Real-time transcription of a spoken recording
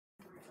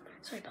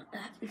Sorry about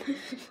that.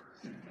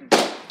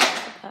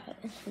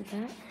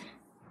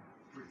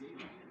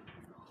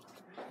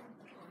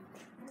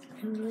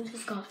 I literally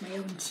just got my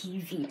own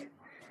TV.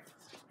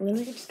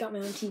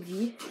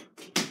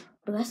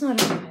 But that's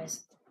not it,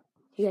 guys.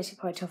 You guys can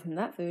probably tell from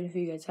that food if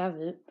you guys have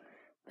it.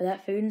 But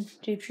that food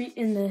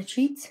in the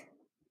treats,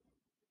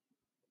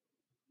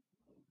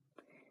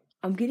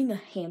 I'm getting a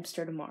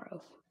hamster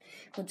tomorrow.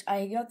 Which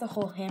I got the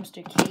whole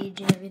hamster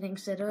cage and everything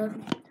set up.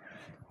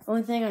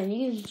 Only thing I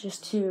need is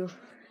just to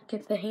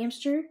get the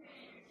hamster.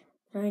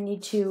 I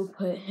need to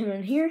put him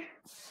in here.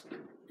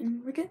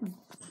 And we're good.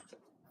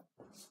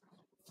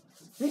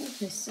 I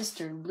think my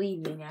sister's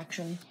leaving,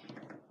 actually.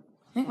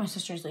 I think my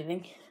sister's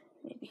leaving.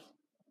 Maybe.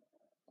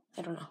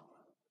 I don't know.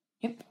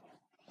 Yep.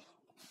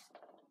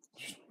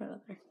 Right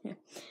up there. Yeah.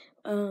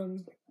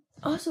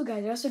 Also,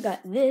 guys, I also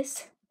got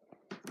this.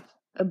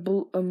 A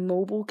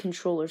mobile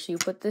controller. So you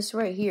put this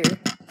right here.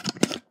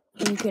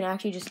 And you can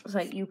actually just,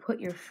 like, you put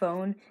your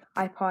phone,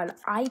 iPod,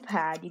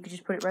 iPad. You can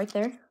just put it right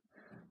there.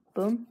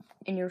 Boom.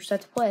 And you're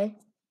set to play.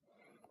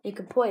 You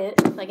can play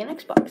it like an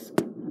Xbox.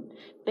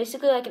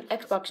 Basically like an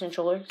Xbox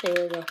controller. So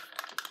there you go.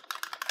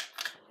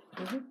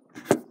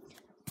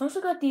 I also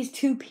got these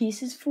two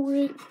pieces for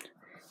it.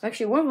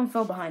 Actually, one of them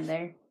fell behind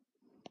there.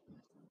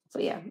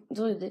 But yeah, it's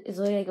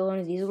literally like one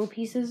of these little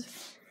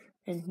pieces.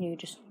 And you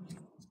just...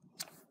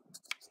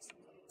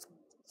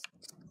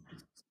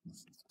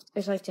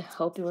 It's like to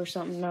help you or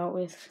something out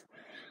with...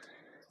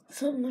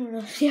 Something, I don't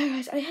know. So yeah,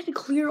 guys, I had to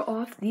clear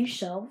off these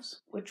shelves,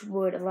 which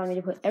would allow me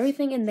to put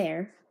everything in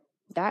there.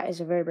 That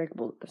is a very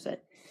breakable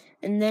set.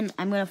 And then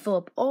I'm going to fill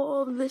up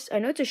all of this. I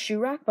know it's a shoe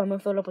rack, but I'm going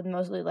to fill it up with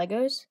mostly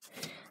Legos.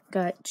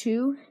 Got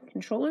 2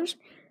 controllers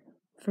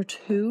for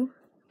 2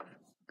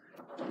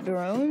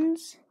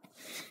 drones.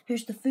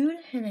 Here's the food,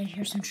 and then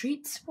here's some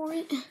treats for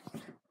it.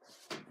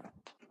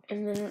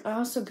 And then I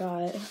also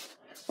got...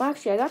 Well,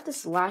 actually, I got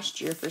this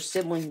last year for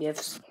sibling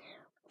gifts.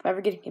 If I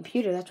ever get a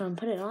computer, that's what I'm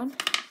putting it on.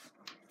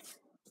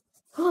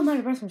 Oh, I'm out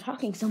of breath from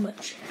talking so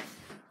much.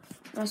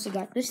 I also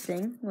got this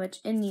thing, which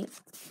in the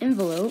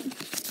envelope...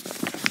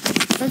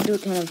 Let's do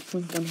it kind of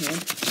with one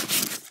hand.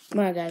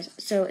 Alright, guys.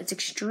 So, it's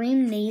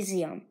Extreme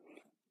Nasium.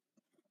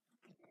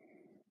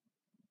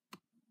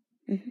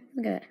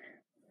 Look at that.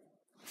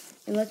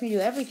 It lets me do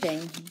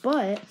everything,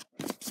 but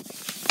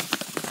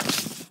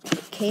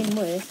it came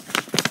with,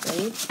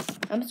 ready?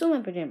 I'm still in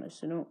my pajamas,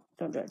 so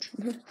don't judge.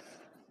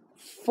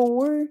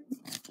 4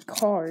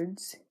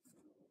 cards,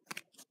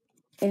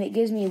 and it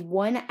gives me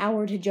 1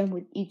 hour to jump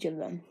with each of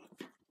them.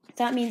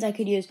 That means I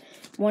could use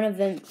one of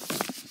them,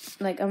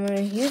 like, I'm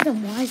going to use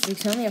them wisely,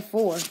 because I only have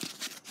 4.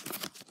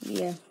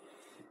 Yeah.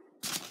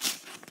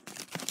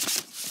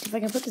 If I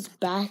can put this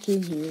back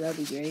in here, that'd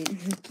be great.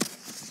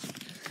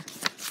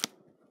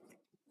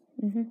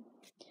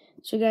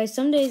 So guys,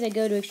 some days I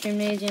go to Extreme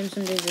Nasium,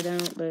 some days I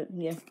don't, but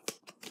yeah.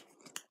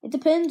 It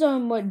depends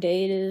on what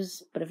day it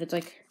is, but if it's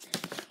like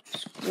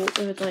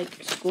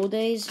school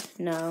days,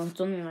 no,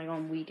 it's only like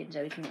on weekends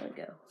that we can really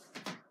go.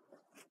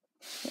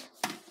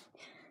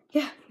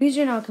 Yeah, these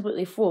are now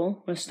completely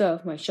full with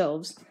stuff, my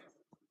shelves.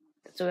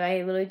 So I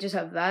literally just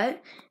have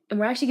that, and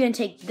we're actually going to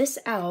take this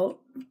out.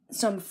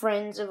 Some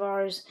friends of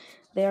ours,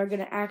 they are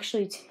going to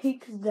actually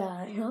take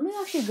that. Here, let me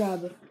actually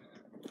grab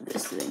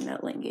this thing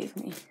that Lynn gave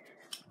me.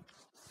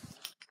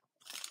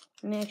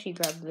 Let me actually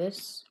grab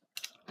this.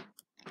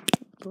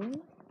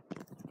 Boom.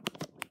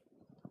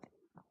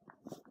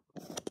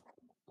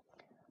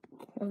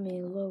 Let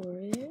me lower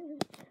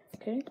it.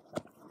 Okay.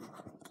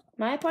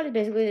 My iPod is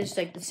basically just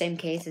like the same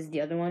case as the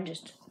other one,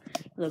 just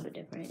a little bit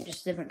different.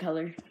 Just different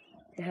color.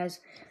 It has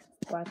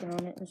blacking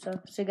on it and stuff.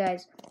 So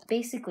guys,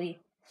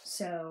 basically,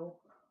 so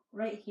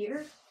right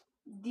here,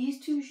 these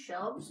 2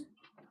 shelves,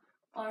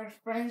 our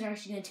friends are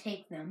actually going to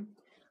take them.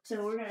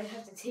 So we're going to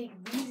have to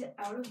take these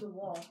out of the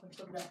wall.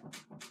 Look at that.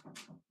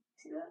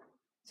 See that?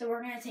 So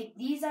we're going to take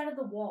these out of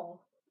the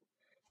wall.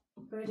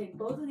 We're going to take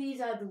both of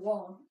these out of the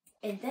wall.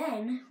 And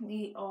then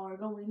we are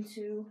going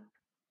to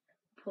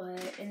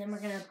and then we're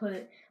going to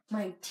put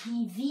my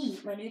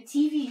TV, my new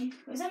TV.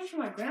 It was actually from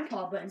my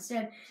grandpa, but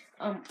instead,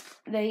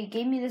 they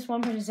gave me this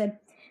one person and said,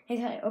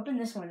 hey, I opened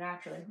this one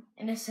actually.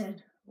 And it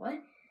said,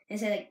 what? It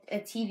said like a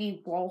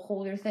TV wall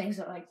holder thing,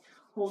 so like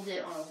hold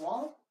it on a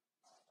wall.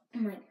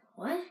 I'm like,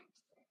 what?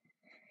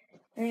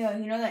 And they go,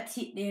 you know that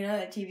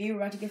TV we're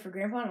about to get for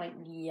Grandpa? I'm like,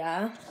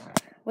 yeah.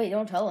 Wait,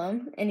 don't tell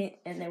him. And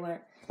they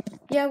went,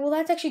 yeah, well,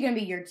 that's actually going to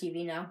be your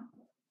TV now.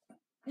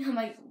 And I'm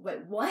like,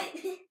 wait, what?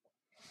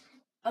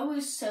 I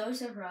was so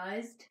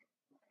surprised.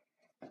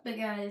 But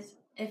guys,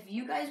 if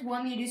you guys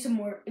want me to do some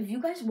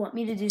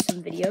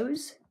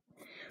videos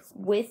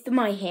with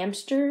my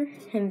hamster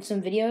and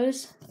some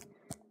videos,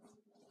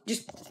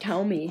 just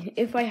tell me.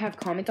 If I have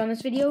comments on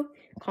this video,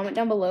 comment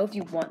down below if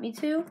you want me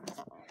to.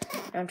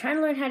 And I'm trying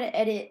to learn how to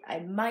edit. I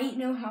might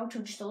know how to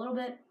just a little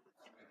bit.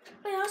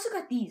 But I also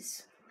got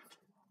these.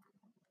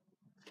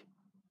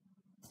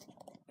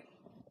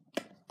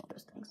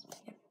 Those things.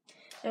 Yeah.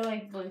 They're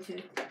like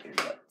Bluetooth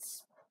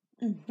earbuds.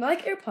 They're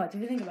like AirPods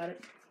if you think about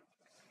it.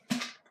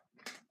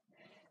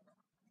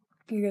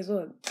 You guys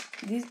look.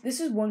 This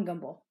is one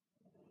gumball.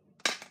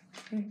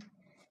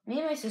 Me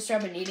and my sister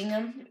have been eating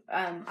them.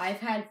 I've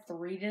had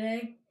 3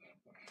 today.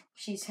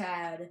 She's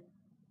had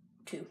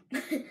 2.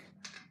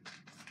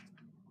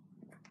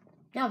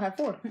 Now I've had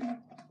 4.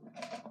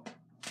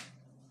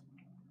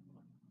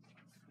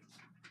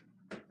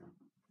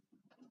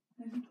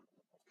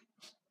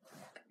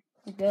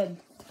 Good.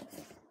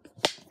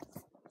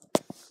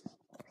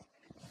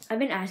 I've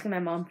been asking my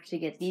mom to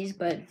get these,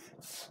 but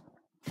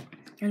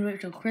I'm waiting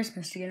till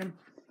Christmas to get them.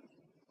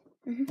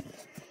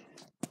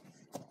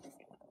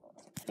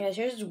 Yeah,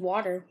 here's just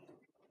water.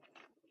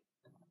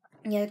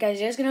 Yeah, guys,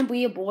 there's gonna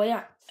be a boy.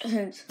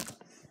 Since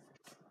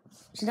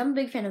I'm a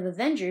big fan of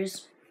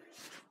Avengers,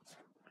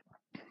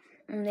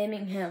 I'm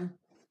naming him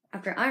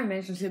after Iron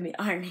Man, so it's gonna be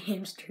Iron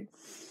Hamster.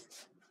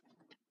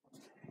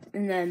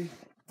 And then,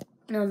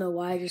 I don't know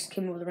why I just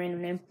came up with a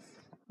random name.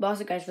 But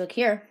also, guys, look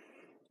here.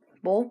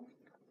 A bowl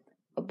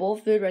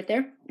of food right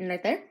there, and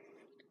right there.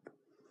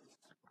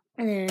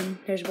 And then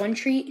there's 1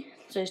 treat.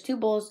 So there's 2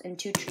 bowls and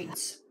 2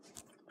 treats.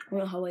 I don't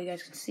know how well you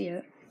guys can see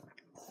it.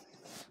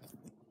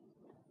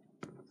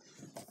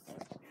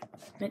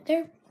 Right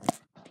there.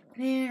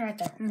 And right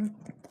there.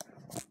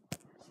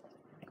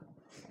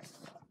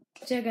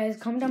 So yeah, guys,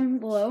 comment down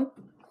below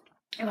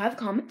if I have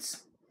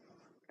comments.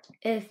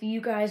 If you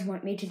guys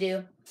want me to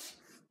do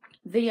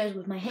videos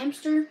with my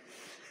hamster.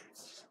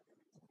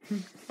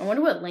 I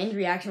wonder what Lane's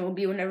reaction will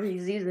be whenever he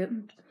sees it.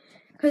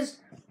 Because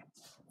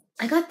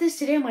I got this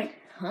today. I'm like,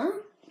 huh?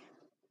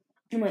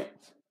 I'm like,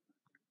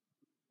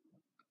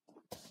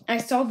 I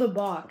saw the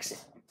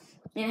box.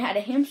 And it had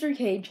a hamster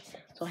cage.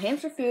 So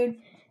hamster food,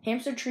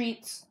 hamster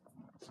treats.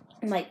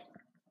 I'm like,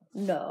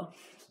 no.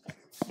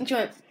 And she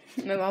went,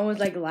 my mom was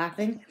like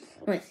laughing.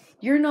 I'm like,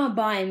 you're not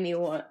buying me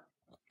one.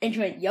 And she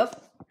went,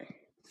 yup.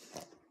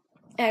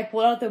 And I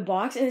pulled out the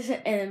box,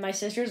 and my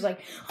sister's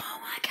like, oh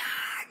my god.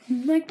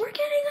 I'm like, we're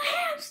getting a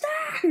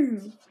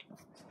hamster.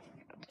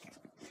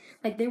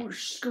 Like, they were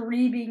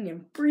screaming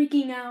and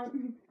freaking out.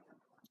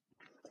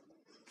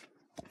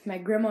 My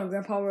grandma and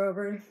grandpa were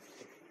over.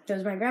 So it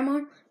was my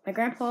grandma, my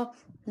grandpa,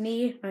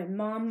 me, my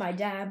mom, my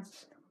dad,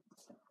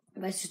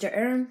 my sister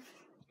Erin,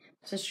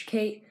 my sister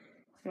Kate,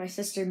 and my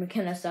sister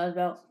McKenna. So I was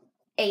about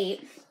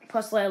 8,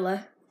 plus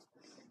Layla,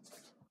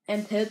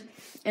 and Pip,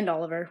 and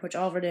Oliver, which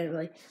Oliver didn't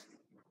really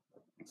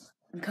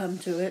come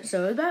to it.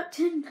 So it was about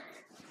 10.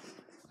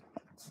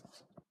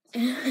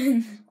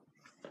 And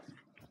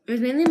it was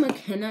mainly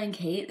McKenna and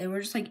Kate. They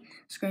were just like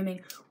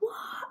screaming,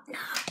 what? No,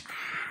 oh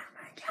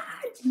my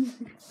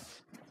god.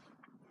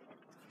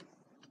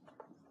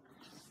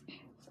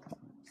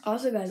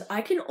 Also, guys,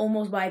 I can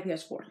almost buy a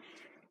PS4.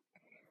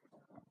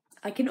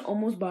 I can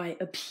almost buy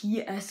a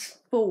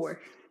PS4.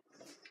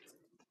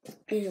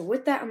 And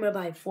with that, I'm going to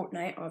buy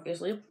Fortnite,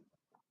 obviously.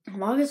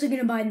 I'm obviously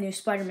going to buy a new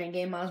Spider-Man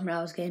game, Miles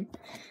Morales game.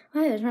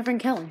 Oh, hey, there's my friend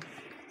Kellen.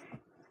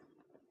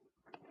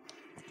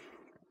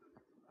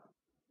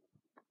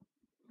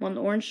 On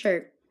the orange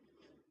shirt.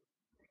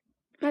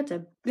 That's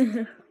a...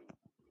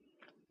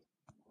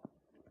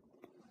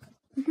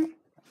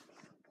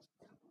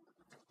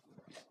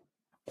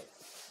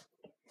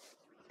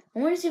 I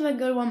want to see if I can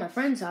go to one of my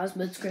friend's house,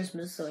 but it's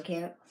Christmas, so I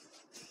can't.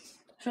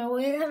 So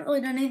we haven't really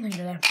done anything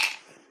today.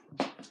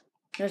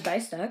 There's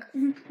dice stack.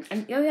 And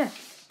oh yeah,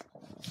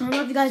 I don't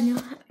know if you guys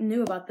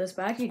knew about this,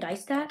 but I actually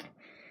dice stack.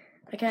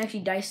 I can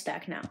actually dice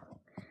stack now.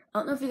 I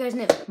don't know if you guys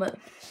knew, but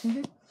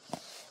and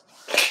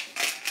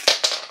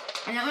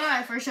then when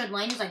I first showed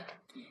Lane, he's like,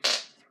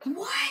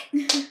 "What?"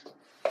 Hey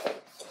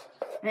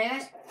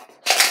guys.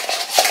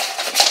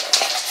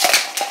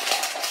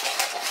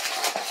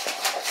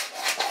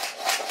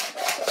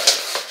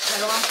 I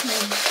lost me.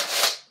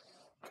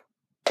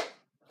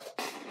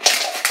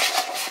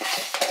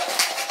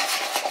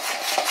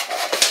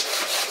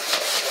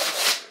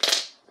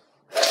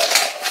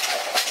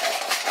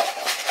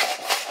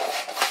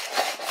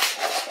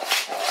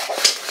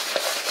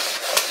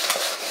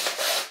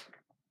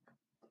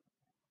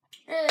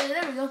 Hey,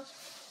 there we go.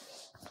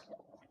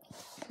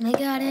 I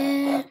got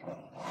it.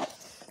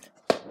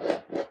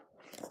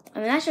 I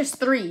mean, that's just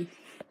 3.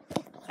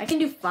 I can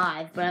do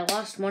 5, but I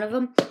lost one of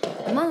them.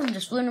 My mom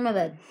just flew into my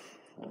bed.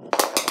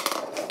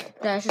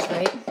 That's just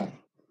great.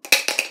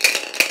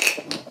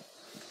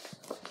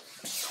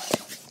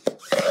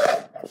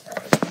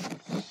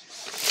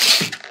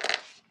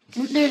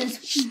 There it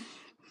is.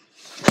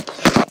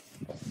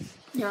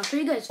 Yeah, I'll show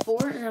you guys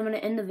 4, and I'm going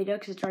to end the video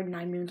because it's already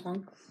 9 minutes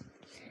long.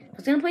 I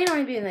was going to plan on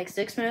it being like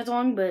 6 minutes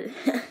long, but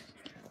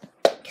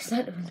because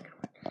that was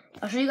good.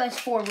 I'll show you guys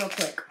 4 real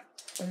quick,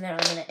 and then I'm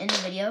going to end the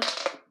video.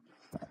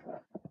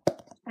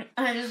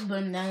 I just put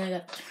him down. I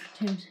got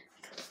 2.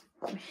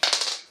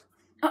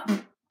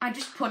 Oh, I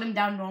just put him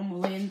down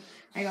normally, and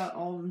I got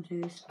all of them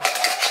 2s.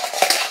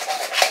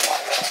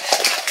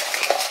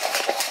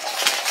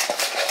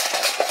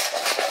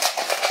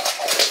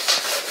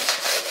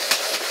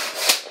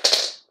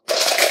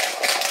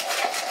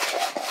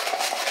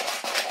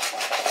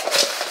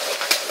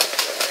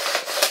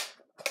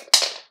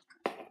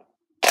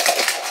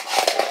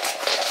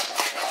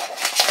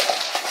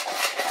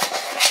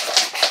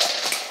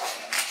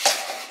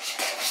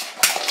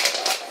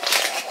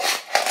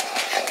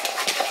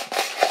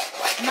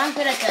 not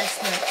good at this.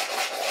 But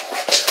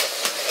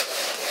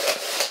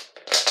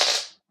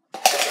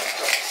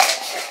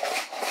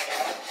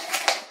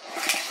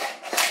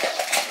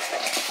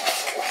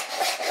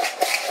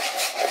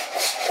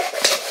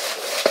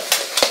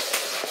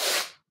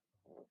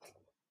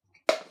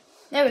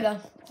there we go.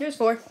 Here's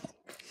 4.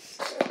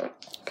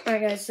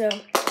 Alright guys, so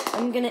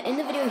I'm gonna end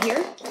the video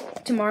here.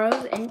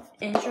 Tomorrow's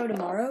intro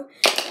tomorrow.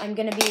 I'm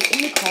gonna be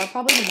in the car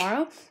probably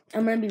tomorrow.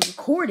 I'm gonna be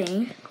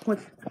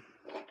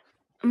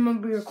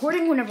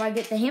recording whenever I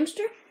get the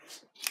hamster.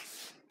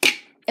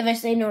 If I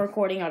say no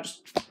recording, I'll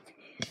just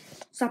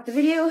stop the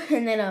video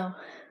and then I'll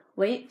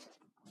wait.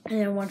 And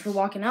then once we're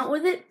walking out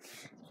with it.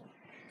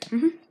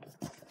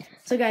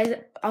 So guys,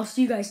 I'll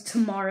see you guys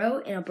tomorrow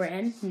in a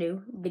brand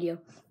new video.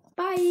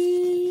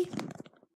 Bye!